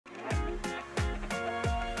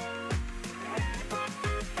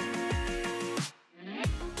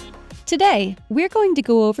Today, we're going to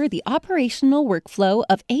go over the operational workflow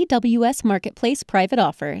of AWS Marketplace private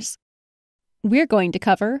offers. We're going to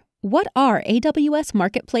cover what are AWS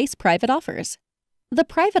Marketplace private offers, the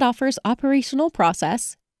private offers operational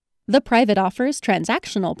process, the private offers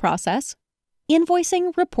transactional process,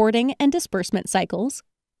 invoicing, reporting, and disbursement cycles,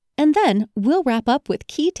 and then we'll wrap up with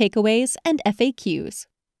key takeaways and FAQs.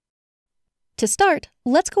 To start,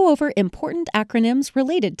 let's go over important acronyms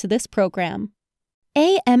related to this program.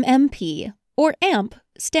 AMMP, or AMP,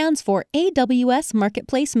 stands for AWS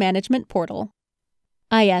Marketplace Management Portal.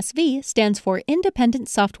 ISV stands for Independent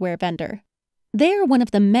Software Vendor. They are one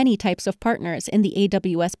of the many types of partners in the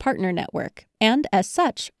AWS Partner Network, and as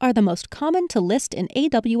such, are the most common to list in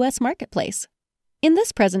AWS Marketplace. In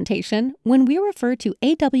this presentation, when we refer to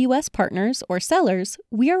AWS partners or sellers,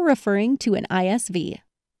 we are referring to an ISV.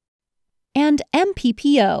 And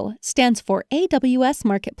MPPO stands for AWS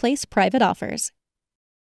Marketplace Private Offers.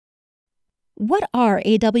 What are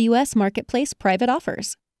AWS Marketplace private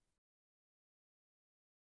offers?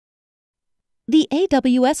 The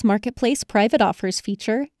AWS Marketplace Private Offers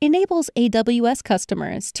feature enables AWS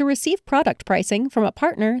customers to receive product pricing from a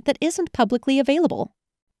partner that isn't publicly available.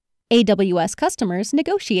 AWS customers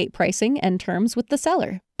negotiate pricing and terms with the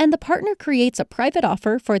seller, and the partner creates a private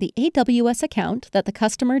offer for the AWS account that the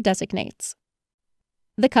customer designates.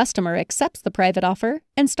 The customer accepts the private offer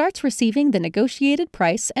and starts receiving the negotiated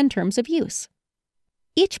price and terms of use.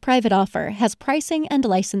 Each private offer has pricing and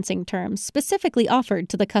licensing terms specifically offered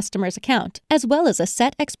to the customer's account, as well as a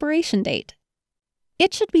set expiration date.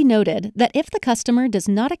 It should be noted that if the customer does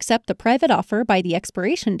not accept the private offer by the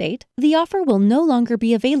expiration date, the offer will no longer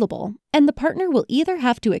be available, and the partner will either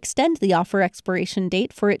have to extend the offer expiration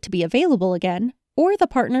date for it to be available again, or the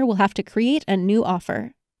partner will have to create a new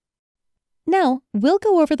offer. Now, we'll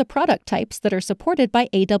go over the product types that are supported by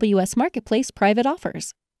AWS Marketplace private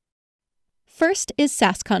offers. First is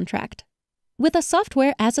SaaS contract. With a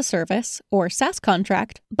software as a service, or SaaS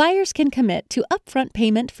contract, buyers can commit to upfront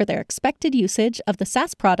payment for their expected usage of the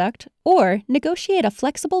SaaS product or negotiate a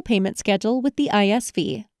flexible payment schedule with the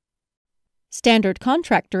ISV. Standard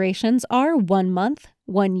contract durations are 1 month,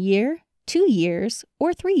 1 year, 2 years,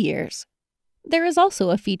 or 3 years. There is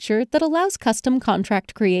also a feature that allows custom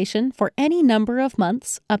contract creation for any number of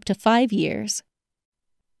months up to 5 years.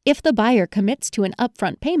 If the buyer commits to an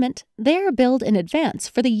upfront payment, they are billed in advance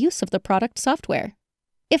for the use of the product software.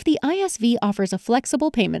 If the ISV offers a flexible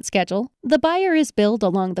payment schedule, the buyer is billed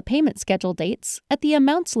along the payment schedule dates at the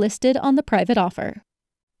amounts listed on the private offer.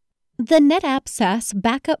 The NetApp SaaS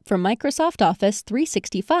backup from Microsoft Office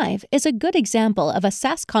 365 is a good example of a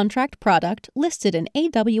SaaS contract product listed in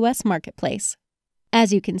AWS Marketplace.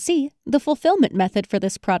 As you can see, the fulfillment method for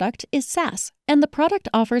this product is SaaS, and the product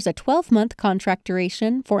offers a 12-month contract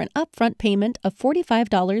duration for an upfront payment of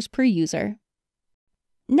 $45 per user.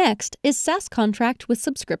 Next is SaaS contract with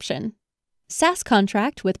subscription. SaaS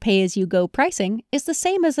contract with pay-as-you-go pricing is the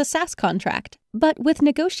same as a SaaS contract, but with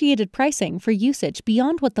negotiated pricing for usage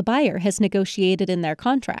beyond what the buyer has negotiated in their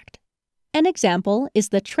contract. An example is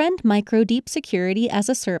the Trend Micro Deep Security as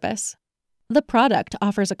a Service. The product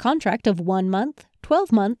offers a contract of 1 month,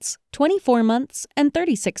 12 months, 24 months, and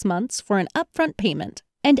 36 months for an upfront payment,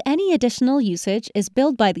 and any additional usage is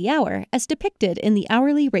billed by the hour as depicted in the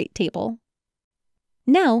hourly rate table.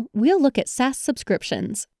 Now, we'll look at SaaS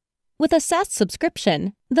subscriptions. With a SaaS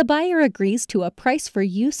subscription, the buyer agrees to a price for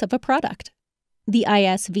use of a product. The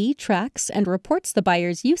ISV tracks and reports the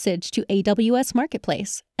buyer's usage to AWS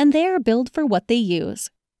Marketplace, and they are billed for what they use.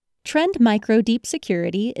 Trend Micro Deep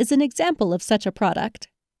Security is an example of such a product.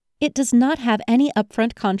 It does not have any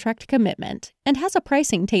upfront contract commitment and has a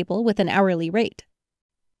pricing table with an hourly rate.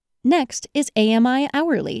 Next is AMI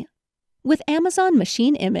Hourly. With Amazon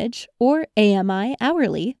Machine Image, or AMI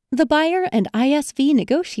Hourly, the buyer and ISV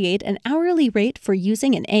negotiate an hourly rate for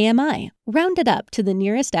using an AMI, rounded up to the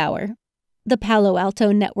nearest hour. The Palo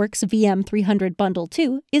Alto Network's VM300 Bundle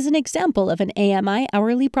 2 is an example of an AMI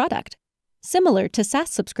hourly product. Similar to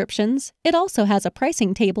SaaS subscriptions, it also has a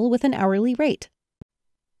pricing table with an hourly rate.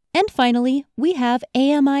 And finally, we have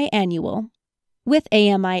AMI Annual. With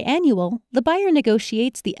AMI Annual, the buyer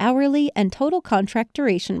negotiates the hourly and total contract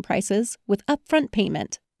duration prices with upfront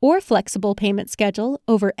payment or flexible payment schedule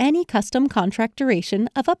over any custom contract duration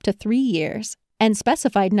of up to 3 years and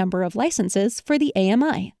specified number of licenses for the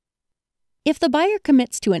AMI. If the buyer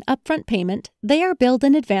commits to an upfront payment, they are billed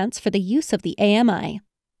in advance for the use of the AMI.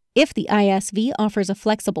 If the ISV offers a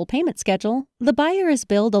flexible payment schedule, the buyer is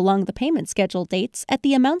billed along the payment schedule dates at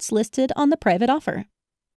the amounts listed on the private offer.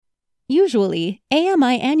 Usually,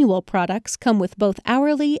 AMI annual products come with both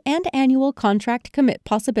hourly and annual contract commit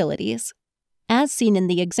possibilities. As seen in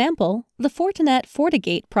the example, the Fortinet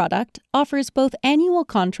FortiGate product offers both annual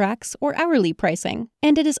contracts or hourly pricing,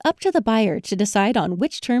 and it is up to the buyer to decide on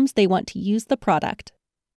which terms they want to use the product.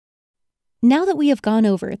 Now that we have gone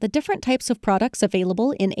over the different types of products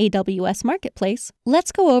available in AWS Marketplace,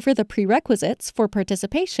 let's go over the prerequisites for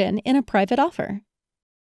participation in a private offer.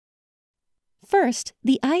 First,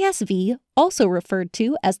 the ISV, also referred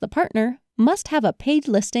to as the partner, must have a paid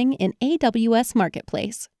listing in AWS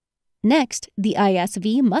Marketplace. Next, the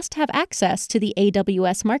ISV must have access to the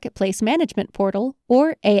AWS Marketplace Management Portal,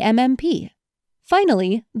 or AMMP.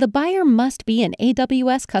 Finally, the buyer must be an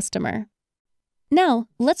AWS customer. Now,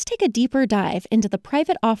 let's take a deeper dive into the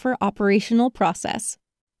private offer operational process.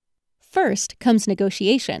 First comes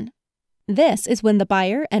negotiation. This is when the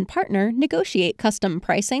buyer and partner negotiate custom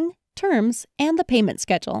pricing, terms, and the payment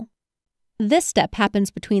schedule. This step happens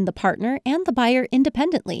between the partner and the buyer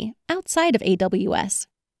independently, outside of AWS.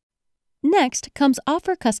 Next comes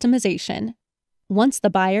offer customization. Once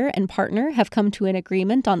the buyer and partner have come to an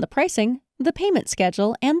agreement on the pricing, the payment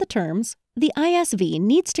schedule, and the terms, the ISV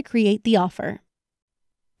needs to create the offer.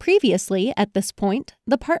 Previously, at this point,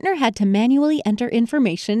 the partner had to manually enter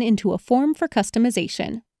information into a form for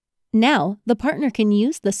customization. Now, the partner can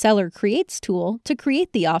use the Seller Creates tool to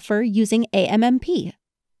create the offer using AMMP.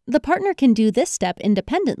 The partner can do this step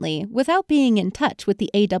independently without being in touch with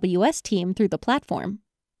the AWS team through the platform.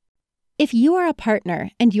 If you are a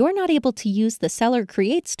partner and you're not able to use the Seller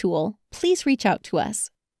Creates tool, please reach out to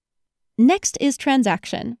us. Next is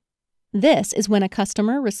transaction. This is when a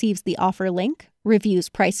customer receives the offer link, reviews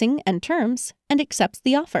pricing and terms, and accepts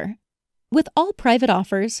the offer. With all private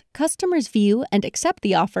offers, customers view and accept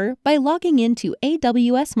the offer by logging into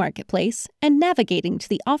AWS Marketplace and navigating to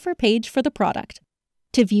the offer page for the product.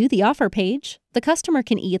 To view the offer page, the customer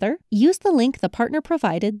can either use the link the partner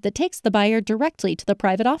provided that takes the buyer directly to the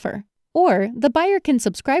private offer, or the buyer can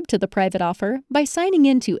subscribe to the private offer by signing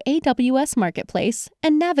into AWS Marketplace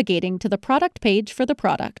and navigating to the product page for the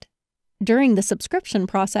product. During the subscription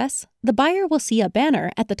process, the buyer will see a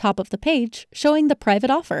banner at the top of the page showing the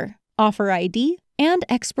private offer, offer ID, and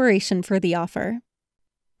expiration for the offer.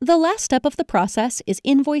 The last step of the process is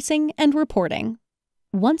invoicing and reporting.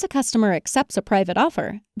 Once a customer accepts a private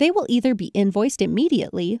offer, they will either be invoiced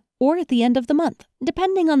immediately or at the end of the month,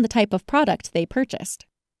 depending on the type of product they purchased.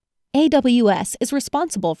 AWS is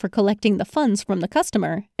responsible for collecting the funds from the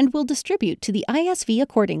customer and will distribute to the ISV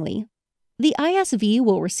accordingly. The ISV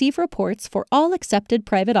will receive reports for all accepted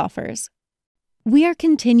private offers. We are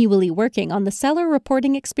continually working on the seller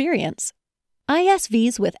reporting experience.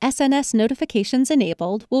 ISVs with SNS notifications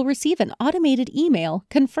enabled will receive an automated email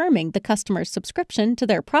confirming the customer's subscription to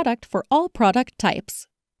their product for all product types.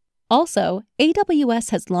 Also,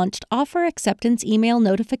 AWS has launched offer acceptance email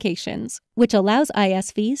notifications, which allows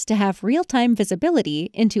ISVs to have real-time visibility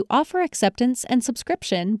into offer acceptance and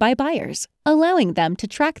subscription by buyers, allowing them to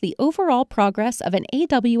track the overall progress of an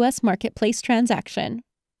AWS Marketplace transaction.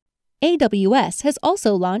 AWS has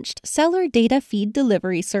also launched Seller Data Feed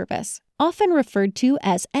Delivery Service, often referred to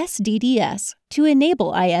as SDDS, to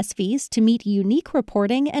enable ISVs to meet unique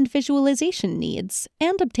reporting and visualization needs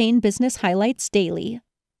and obtain business highlights daily.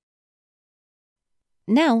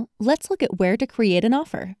 Now, let's look at where to create an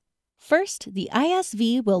offer. First, the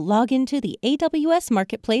ISV will log into the AWS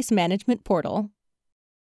Marketplace Management Portal.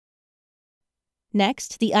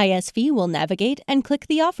 Next, the ISV will navigate and click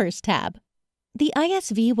the Offers tab. The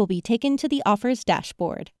ISV will be taken to the Offers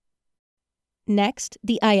dashboard. Next,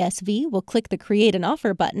 the ISV will click the Create an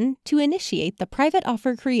Offer button to initiate the private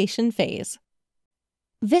offer creation phase.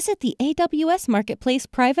 Visit the AWS Marketplace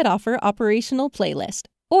Private Offer Operational playlist,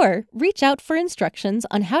 or reach out for instructions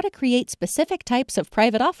on how to create specific types of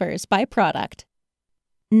private offers by product.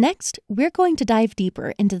 Next, we're going to dive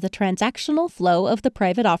deeper into the transactional flow of the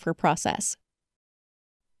private offer process.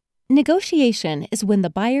 Negotiation is when the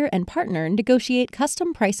buyer and partner negotiate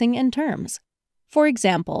custom pricing and terms. For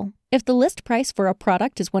example, if the list price for a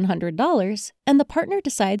product is $100 and the partner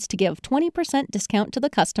decides to give 20% discount to the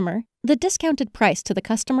customer, the discounted price to the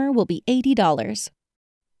customer will be $80.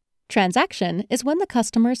 Transaction is when the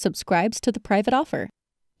customer subscribes to the private offer.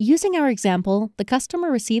 Using our example, the customer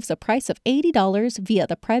receives a price of $80 via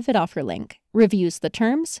the private offer link, reviews the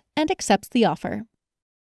terms, and accepts the offer.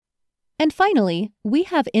 And finally, we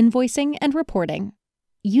have invoicing and reporting.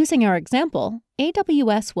 Using our example,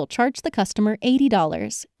 AWS will charge the customer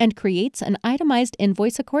 $80 and creates an itemized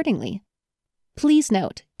invoice accordingly. Please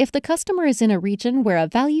note, if the customer is in a region where a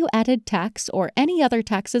value-added tax or any other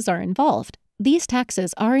taxes are involved, these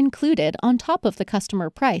taxes are included on top of the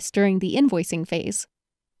customer price during the invoicing phase.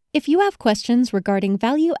 If you have questions regarding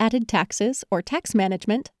value-added taxes or tax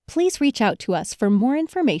management, please reach out to us for more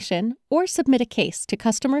information or submit a case to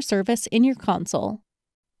customer service in your console.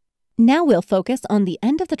 Now we'll focus on the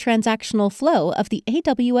end of the transactional flow of the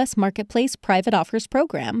AWS Marketplace Private Offers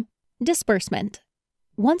program, disbursement.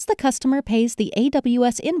 Once the customer pays the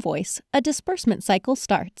AWS invoice, a disbursement cycle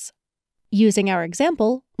starts. Using our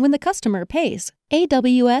example, when the customer pays,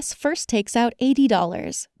 AWS first takes out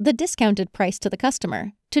 $80, the discounted price to the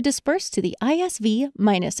customer, to disperse to the ISV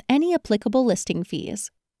minus any applicable listing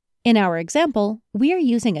fees. In our example, we are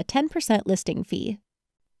using a 10% listing fee.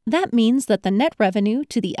 That means that the net revenue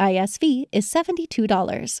to the ISV is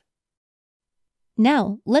 $72.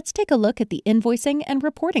 Now, let's take a look at the invoicing and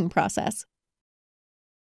reporting process.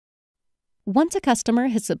 Once a customer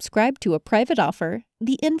has subscribed to a private offer,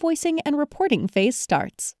 the invoicing and reporting phase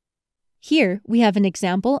starts. Here, we have an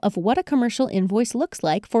example of what a commercial invoice looks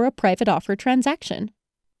like for a private offer transaction.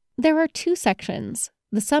 There are two sections,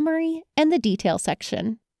 the summary and the detail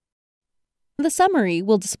section. The summary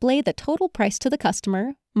will display the total price to the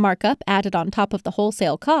customer, markup added on top of the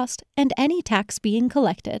wholesale cost, and any tax being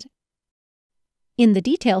collected. In the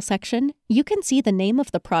detail section, you can see the name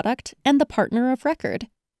of the product and the partner of record.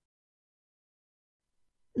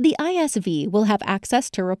 The ISV will have access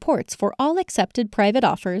to reports for all accepted private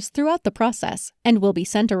offers throughout the process and will be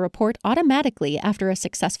sent a report automatically after a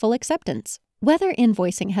successful acceptance, whether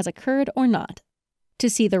invoicing has occurred or not. To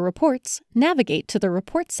see the reports, navigate to the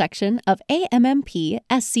Reports section of AMMP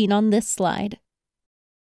as seen on this slide.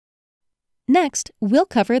 Next, we'll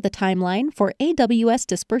cover the timeline for AWS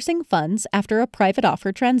dispersing funds after a private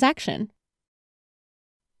offer transaction.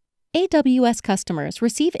 AWS customers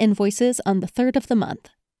receive invoices on the 3rd of the month.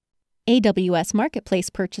 AWS Marketplace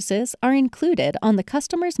purchases are included on the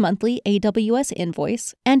customer's monthly AWS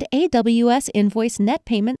invoice, and AWS invoice net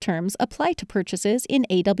payment terms apply to purchases in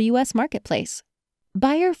AWS Marketplace.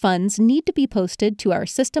 Buyer funds need to be posted to our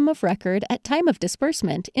system of record at time of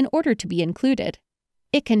disbursement in order to be included.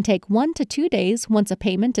 It can take 1 to 2 days once a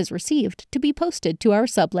payment is received to be posted to our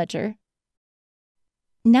subledger.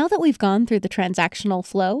 Now that we've gone through the transactional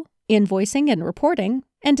flow, invoicing and reporting,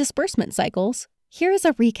 and disbursement cycles, here is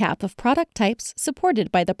a recap of product types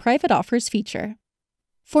supported by the Private Offers feature.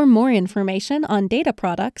 For more information on data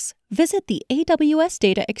products, visit the AWS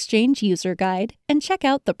Data Exchange User Guide and check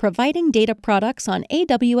out the Providing Data Products on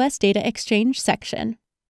AWS Data Exchange section.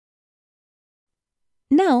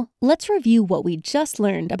 Now, let's review what we just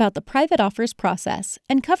learned about the Private Offers process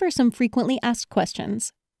and cover some frequently asked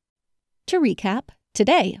questions. To recap,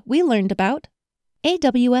 today we learned about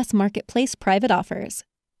AWS Marketplace Private Offers,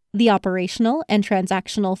 the operational and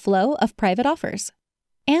transactional flow of private offers,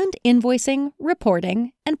 and invoicing,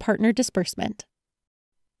 reporting, and partner disbursement.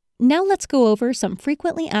 Now let's go over some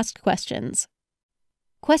frequently asked questions.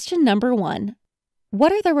 Question number 1.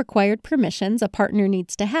 What are the required permissions a partner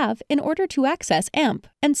needs to have in order to access AMP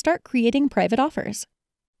and start creating private offers?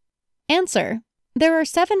 Answer: there are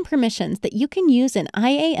 7 permissions that you can use in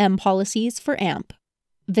IAM policies for AMP.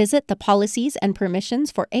 Visit the Policies and Permissions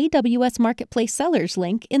for AWS Marketplace Sellers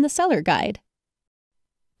link in the Seller Guide.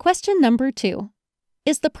 Question number 2.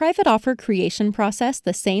 Is the private offer creation process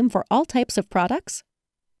the same for all types of products?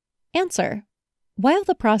 Answer: while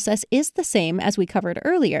the process is the same as we covered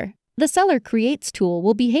earlier, the Seller Creates tool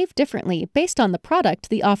will behave differently based on the product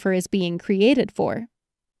the offer is being created for.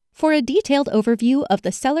 For a detailed overview of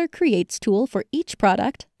the Seller Creates tool for each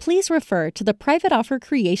product, please refer to the private offer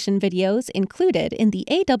creation videos included in the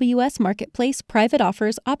AWS Marketplace Private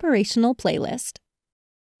Offers operational playlist.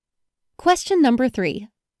 Question number 3.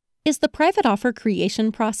 Is the private offer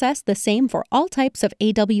creation process the same for all types of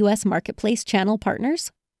AWS Marketplace channel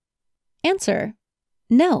partners? Answer: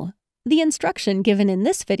 no. The instruction given in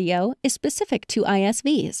this video is specific to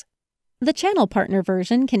ISVs. The channel partner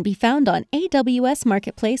version can be found on AWS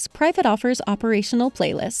Marketplace Private Offers operational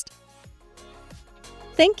playlist.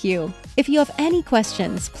 Thank you. If you have any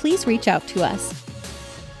questions, please reach out to us.